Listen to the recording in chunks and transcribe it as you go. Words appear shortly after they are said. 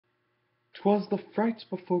'Twas the fright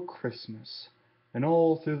before Christmas, and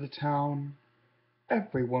all through the town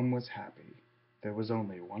everyone was happy. There was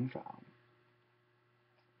only one found.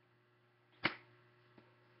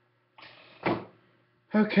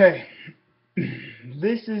 Okay,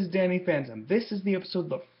 this is Danny Phantom. This is the episode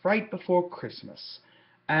The Fright Before Christmas.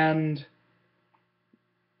 And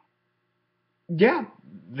yeah,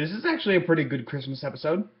 this is actually a pretty good Christmas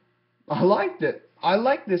episode. I liked it. I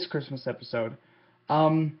like this Christmas episode.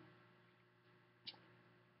 Um,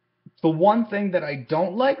 the one thing that I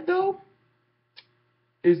don't like, though,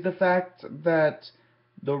 is the fact that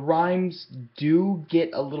the rhymes do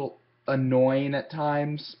get a little annoying at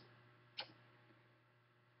times.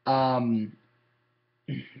 But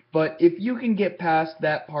if you can get past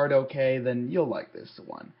that part okay, then you'll like this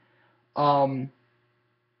one.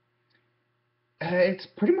 It's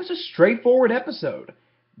pretty much a straightforward episode.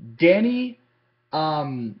 Danny,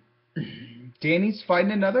 um, Danny's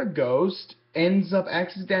fighting another ghost, ends up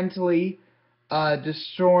accidentally,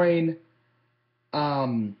 destroying,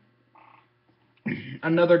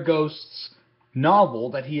 another ghost's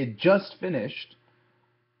novel that he had just finished,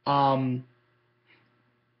 and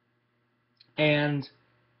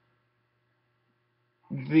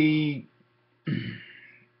the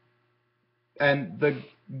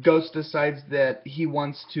ghost decides that he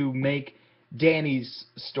wants to make Danny's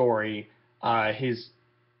story his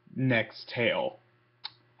next tale.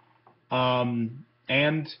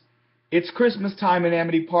 And it's Christmas time in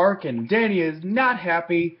Amity Park, and Danny is not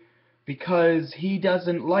happy because he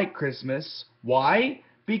doesn't like Christmas. Why?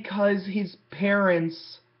 Because his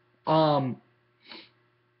parents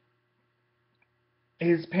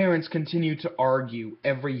continue to argue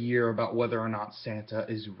every year about whether or not Santa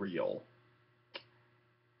is real.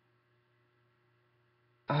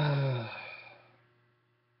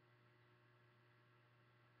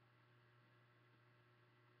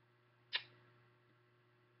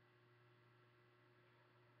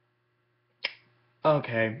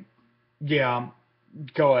 Okay. Yeah,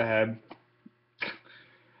 go ahead.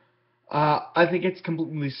 I think it's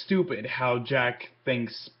completely stupid how Jack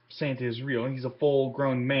thinks Santa is real. He's a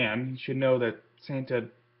full-grown man. He should know that Santa...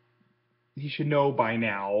 He should know by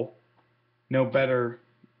now. Know better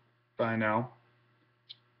by now.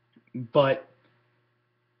 But,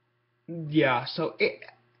 yeah, so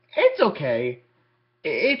it's okay.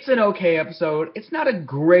 It's an okay episode. It's not a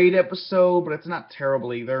great episode, but it's not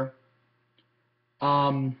terrible either.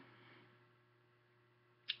 Um...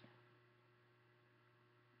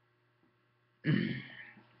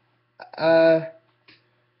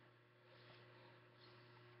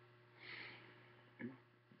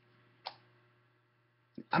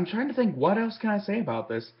 I'm trying to think, what else can I say about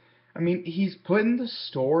this? I mean, he's put in the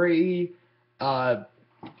story,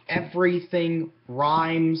 everything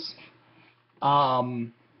rhymes,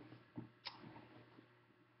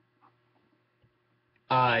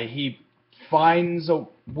 he finds a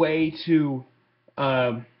way to,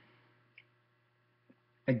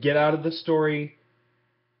 get out of the story.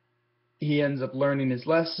 He ends up learning his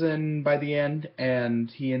lesson by the end, and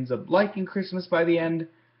he ends up liking Christmas by the end.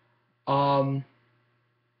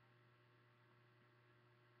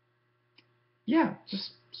 Yeah,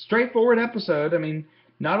 just straightforward episode. I mean,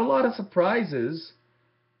 not a lot of surprises.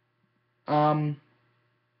 It's an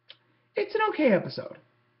okay episode.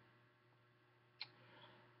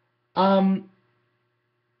 Yeah,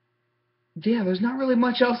 there's not really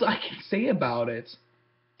much else I can say about it.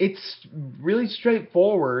 It's really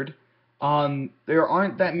straightforward. There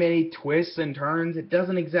aren't that many twists and turns. It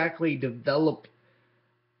doesn't exactly develop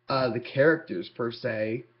the characters per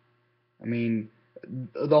se. I mean,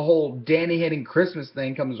 the whole Danny hitting Christmas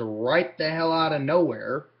thing comes right the hell out of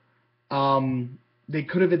nowhere. They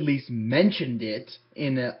could have at least mentioned it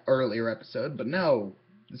in an earlier episode, but no,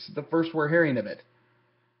 this is the first we're hearing of it.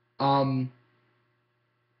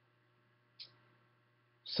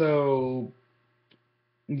 So,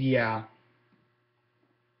 yeah.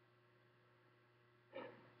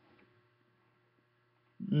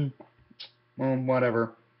 Well,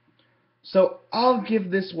 whatever. So, I'll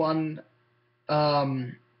give this one,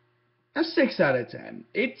 a 6 out of 10.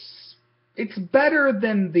 It's better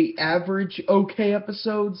than the average okay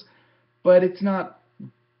episodes, but it's not,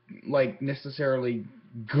 like, necessarily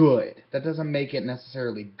good. That doesn't make it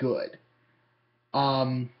necessarily good.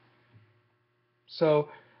 So,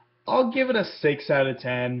 I'll give it a 6 out of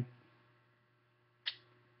 10.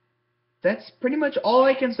 That's pretty much all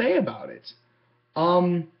I can say about it.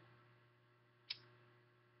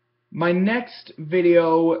 My next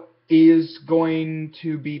video is going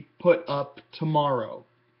to be put up tomorrow.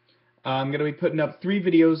 I'm going to be putting up 3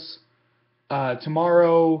 videos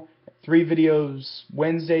tomorrow 3 videos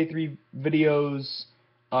Wednesday, 3 videos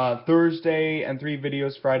Thursday, and 3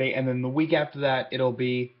 videos Friday, and then the week after that it'll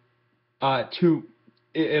be 2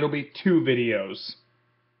 it'll be 2 videos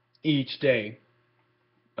each day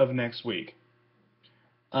of next week.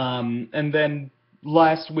 And then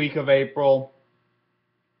last week of April,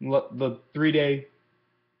 the 3-day,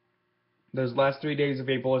 those last 3 days of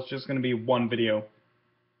April, it's just going to be 1 video.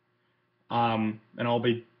 And I'll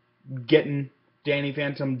be getting Danny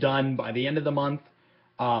Phantom done by the end of the month.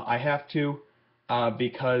 I have to,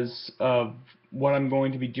 because of what I'm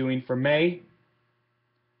going to be doing for May.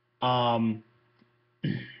 And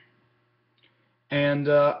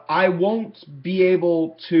I won't be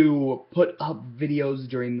able to put up videos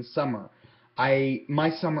during the summer. My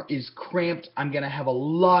summer is cramped. I'm going to have a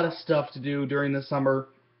lot of stuff to do during the summer,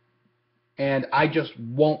 and I just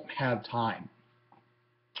won't have time.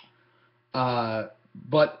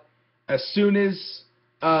 But as soon as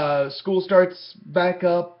school starts back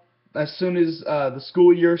up, as soon as the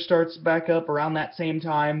school year starts back up around that same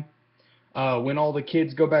time, when all the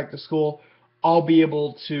kids go back to school, I'll be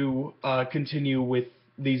able to continue with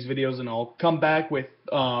these videos, and I'll come back with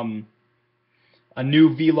a new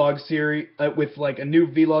vlog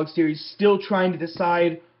series, still trying to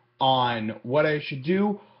decide on what I should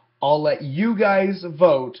do. I'll let you guys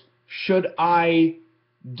vote. Should I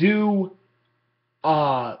do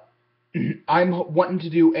I'm wanting to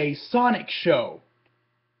do a Sonic show.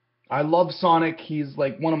 I love Sonic. He's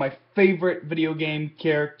like one of my favorite video game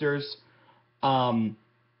characters. But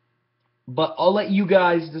I'll let you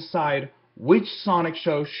guys decide which Sonic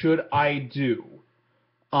show should I do.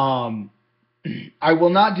 I will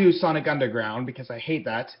not do Sonic Underground because I hate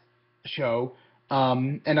that show.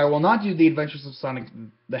 And I will not do The Adventures of Sonic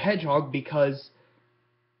the Hedgehog because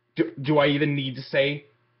do I even need to say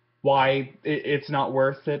why it's not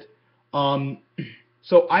worth it?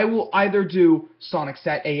 So I will either do Sonic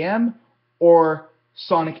Sat AM or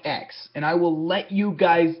Sonic X, and I will let you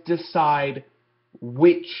guys decide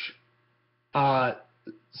which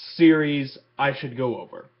series I should go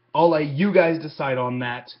over. I'll let you guys decide on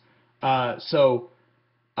that. So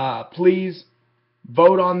please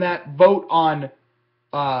vote on that. Vote on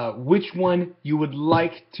which one you would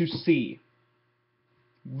like to see.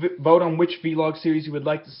 Vote on which vlog series you would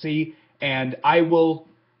like to see, and I will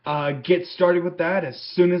get started with that as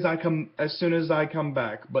soon as I come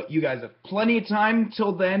back. But you guys have plenty of time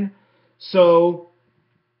till then, so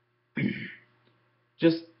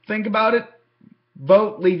just think about it.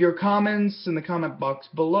 Vote, leave your comments in the comment box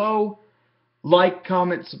below. Like,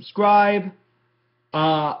 comment, subscribe.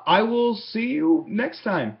 I will see you next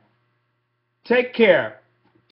time. Take care.